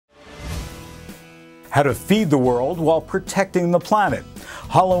how to feed the world while protecting the planet,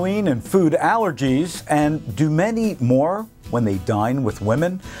 Halloween and food allergies, and do many more when they dine with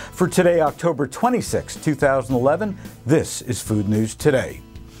women? For today, October 26, 2011, this is Food News Today.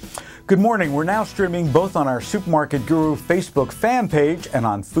 Good morning. We're now streaming both on our Supermarket Guru Facebook fan page and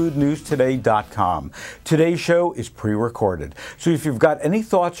on foodnewstoday.com. Today's show is pre-recorded, so if you've got any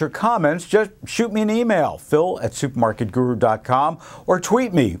thoughts or comments, just shoot me an email, phil@supermarketguru.com, or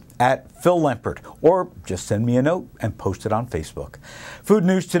tweet me at Phil Lempert, or just send me a note and post it on Facebook. Food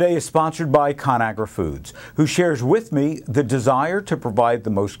News Today is sponsored by ConAgra Foods, who shares with me the desire to provide the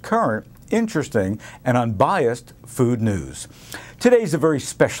most current, interesting, and unbiased food news. Today's a very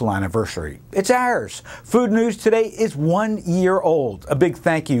special anniversary. It's ours. Food News Today is 1 year old. A big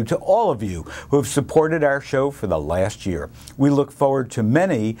thank you to all of you who have supported our show for the last year. We look forward to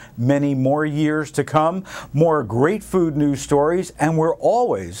many, many more years to come, more great food news stories, and we're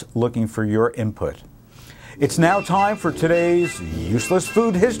always looking for your input. It's now time for today's Useless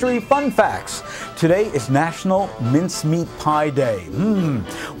Food History Fun Facts. Today is National Mincemeat Pie Day.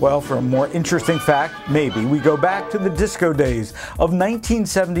 Well, for a more interesting fact, maybe we go back to the disco days of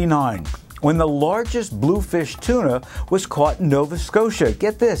 1979, when the largest bluefish tuna was caught in Nova Scotia.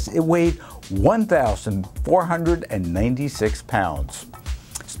 Get this, it weighed 1,496 pounds.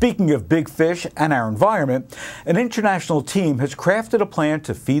 Speaking of big fish and our environment, an international team has crafted a plan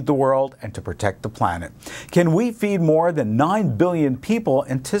to feed the world and to protect the planet. Can we feed more than 9 billion people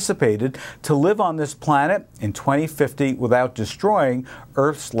anticipated to live on this planet in 2050 without destroying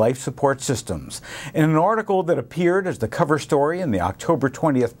Earth's life support systems? In an article that appeared as the cover story in the October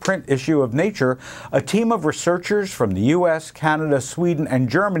 20th print issue of Nature, a team of researchers from the US, Canada, Sweden, and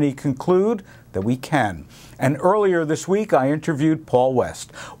Germany conclude that we can. And earlier this week, I interviewed Paul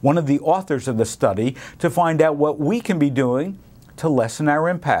West, one of the authors of the study, to find out what we can be doing to lessen our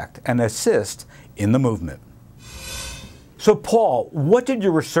impact and assist in the movement. So, Paul, what did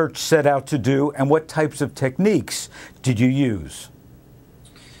your research set out to do, and what types of techniques did you use?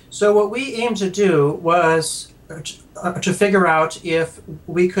 So what we aimed to do was to figure out if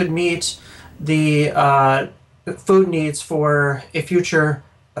we could meet the food needs for a future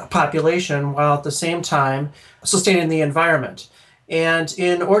population while at the same time sustaining the environment. And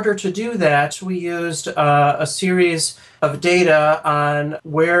in order to do that, we used a series of data on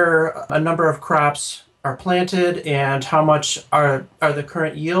where a number of crops are planted and how much are the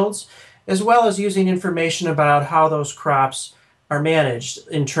current yields, as well as using information about how those crops are managed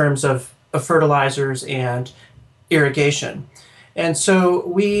in terms of fertilizers and irrigation. And so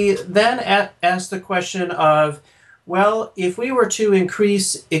we then asked the question of, well, if we were to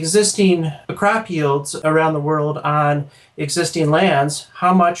increase existing crop yields around the world on existing lands,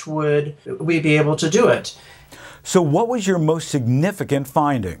 how much would we be able to do it? So what was your most significant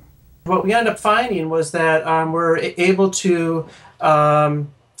finding? What we ended up finding was that we're able to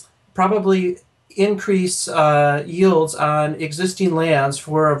probably increase yields on existing lands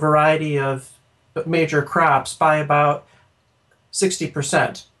for a variety of major crops by about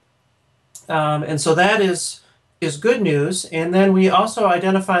 60%. And so that is good news. And then we also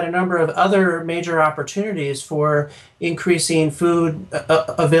identified a number of other major opportunities for increasing food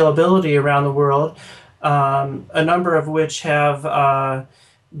availability around the world, a number of which have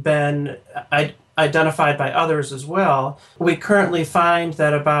been identified by others as well. We currently find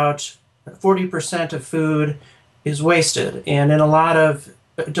that about 40% of food is wasted, and in a lot of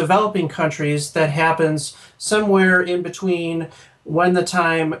developing countries that happens somewhere in between when the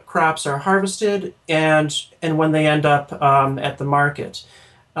time crops are harvested and when they end up at the market.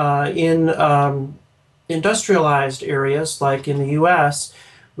 In industrialized areas, like in the US,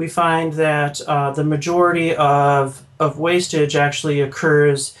 we find that the majority of wastage actually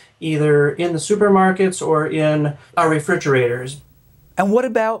occurs either in the supermarkets or in our refrigerators. And what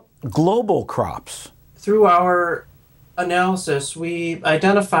about global crops? Through our analysis, we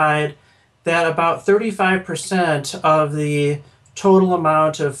identified that about 35% of the total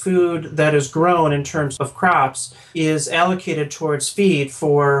amount of food that is grown in terms of crops is allocated towards feed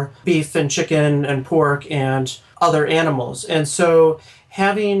for beef and chicken and pork and other animals. And so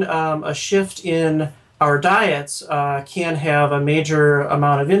having a shift in our diets can have a major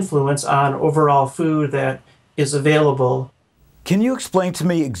amount of influence on overall food that is available. Can you explain to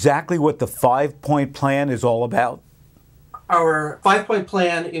me exactly what the 5-point plan is all about? Our 5-point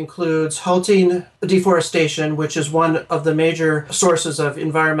plan includes halting deforestation, which is one of the major sources of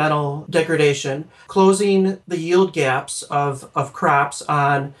environmental degradation, closing the yield gaps of crops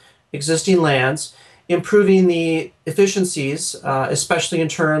on existing lands, improving the efficiencies, especially in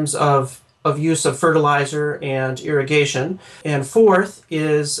terms of use of fertilizer and irrigation. And fourth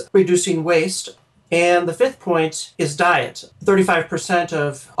is reducing waste And the fifth point is diet. 35%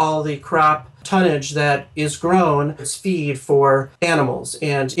 of all the crop tonnage that is grown is feed for animals.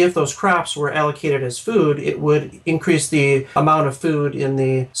 And if those crops were allocated as food, it would increase the amount of food in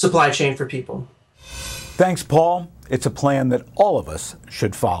the supply chain for people. Thanks, Paul. It's a plan that all of us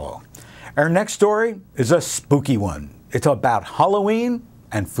should follow. Our next story is a spooky one. It's about Halloween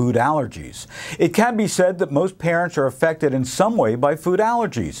and food allergies. It can be said that most parents are affected in some way by food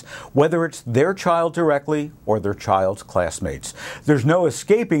allergies, whether it's their child directly or their child's classmates. There's no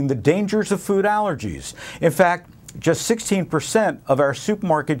escaping the dangers of food allergies. In fact, just 16% of our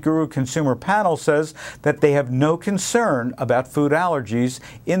Supermarket Guru consumer panel says that they have no concern about food allergies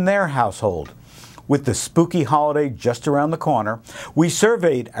in their household. With the spooky holiday just around the corner, we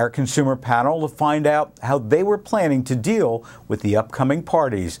surveyed our consumer panel to find out how they were planning to deal with the upcoming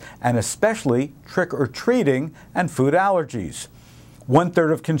parties, and especially trick-or-treating and food allergies.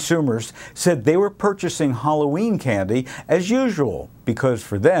 1/3 of consumers said they were purchasing Halloween candy as usual because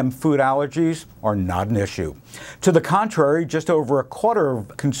for them, food allergies are not an issue. To the contrary, just over a quarter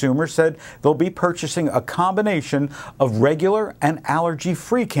of consumers said they'll be purchasing a combination of regular and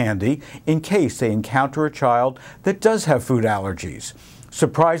allergy-free candy in case they encounter a child that does have food allergies.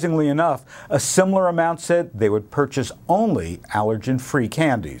 Surprisingly enough, a similar amount said they would purchase only allergen-free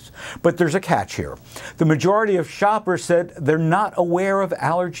candies. But there's a catch here. The majority of shoppers said they're not aware of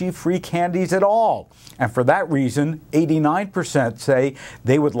allergy-free candies at all. And for that reason, 89% say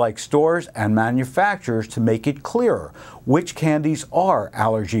they would like stores and manufacturers to make it clearer which candies are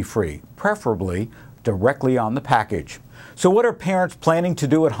allergy-free, preferably directly on the package. So what are parents planning to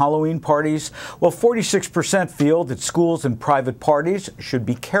do at Halloween parties? Well, 46% feel that schools and private parties should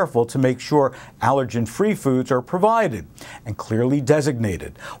be careful to make sure allergen-free foods are provided and clearly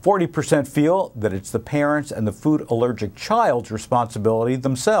designated. 40% feel that it's the parents and the food allergic child's responsibility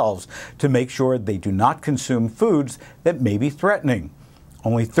themselves to make sure they do not consume foods that may be threatening.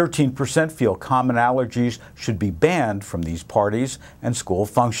 Only 13% feel common allergies should be banned from these parties and school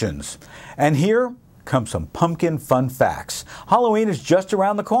functions. And here come some pumpkin fun facts. Halloween is just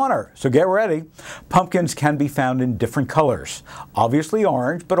around the corner, so get ready. Pumpkins can be found in different colors, obviously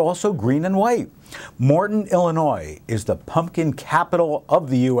orange, but also green and white. Morton, Illinois is the pumpkin capital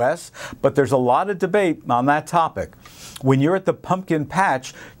of the U.S., but there's a lot of debate on that topic. When you're at the pumpkin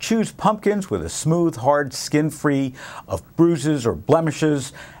patch, choose pumpkins with a smooth, hard skin free of bruises or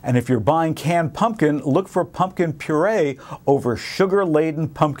blemishes. And if you're buying canned pumpkin, look for pumpkin puree over sugar-laden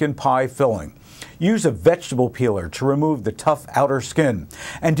pumpkin pie filling. Use a vegetable peeler to remove the tough outer skin.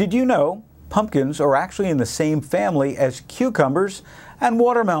 And did you know pumpkins are actually in the same family as cucumbers and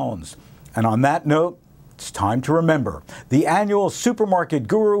watermelons? And on that note, it's time to remember, the annual Supermarket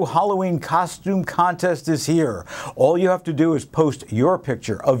Guru Halloween costume contest is here. All you have to do is post your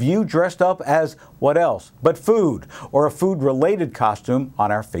picture of you dressed up as what else but food, or a food-related costume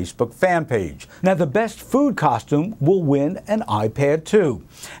on our Facebook fan page. Now, the best food costume will win an iPad too.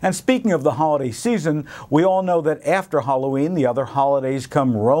 And speaking of the holiday season, we all know that after Halloween, the other holidays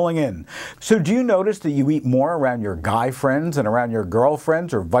come rolling in. So do you notice that you eat more around your guy friends and around your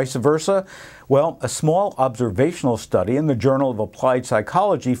girlfriends, or vice versa? Well, a small observational study in the Journal of Applied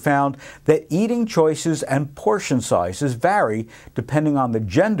Psychology found that eating choices and portion sizes vary depending on the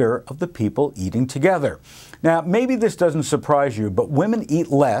gender of the people eating together. Now, maybe this doesn't surprise you, but women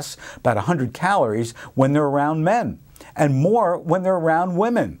eat less, about 100 calories, when they're around men, and more when they're around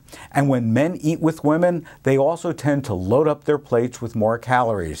women. And when men eat with women, they also tend to load up their plates with more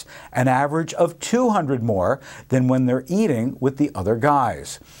calories, an average of 200 more than when they're eating with the other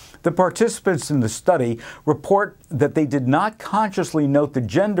guys. The participants in the study report that they did not consciously note the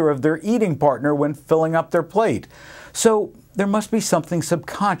gender of their eating partner when filling up their plate. So there must be something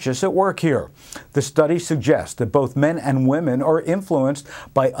subconscious at work here. The study suggests that both men and women are influenced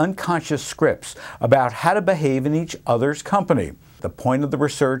by unconscious scripts about how to behave in each other's company. The point of the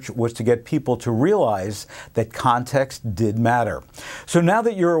research was to get people to realize that context did matter. So now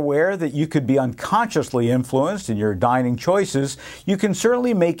that you're aware that you could be unconsciously influenced in your dining choices, you can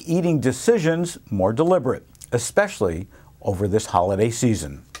certainly make eating decisions more deliberate, especially over this holiday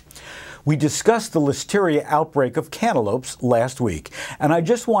season. We discussed the listeria outbreak of cantaloupes last week, and I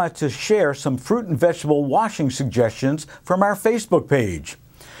just wanted to share some fruit and vegetable washing suggestions from our Facebook page.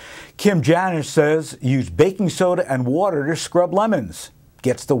 Kim Janish says, use baking soda and water to scrub lemons.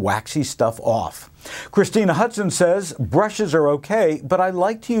 Gets the waxy stuff off. Christina Hudson says, brushes are okay, but I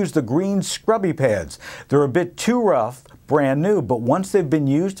like to use the green scrubby pads. They're a bit too rough, brand new, but once they've been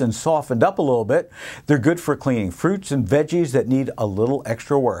used and softened up a little bit, they're good for cleaning fruits and veggies that need a little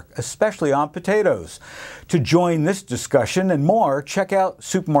extra work, especially on potatoes. To join this discussion and more, check out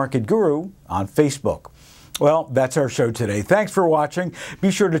Supermarket Guru on Facebook. Well, that's our show today. Thanks for watching.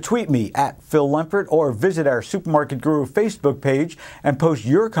 Be sure to tweet me at Phil Lempert or visit our Supermarket Guru Facebook page and post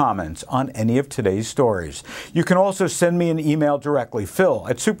your comments on any of today's stories. You can also send me an email directly,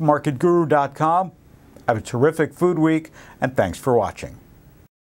 phil@supermarketguru.com. Have a terrific food week, and thanks for watching.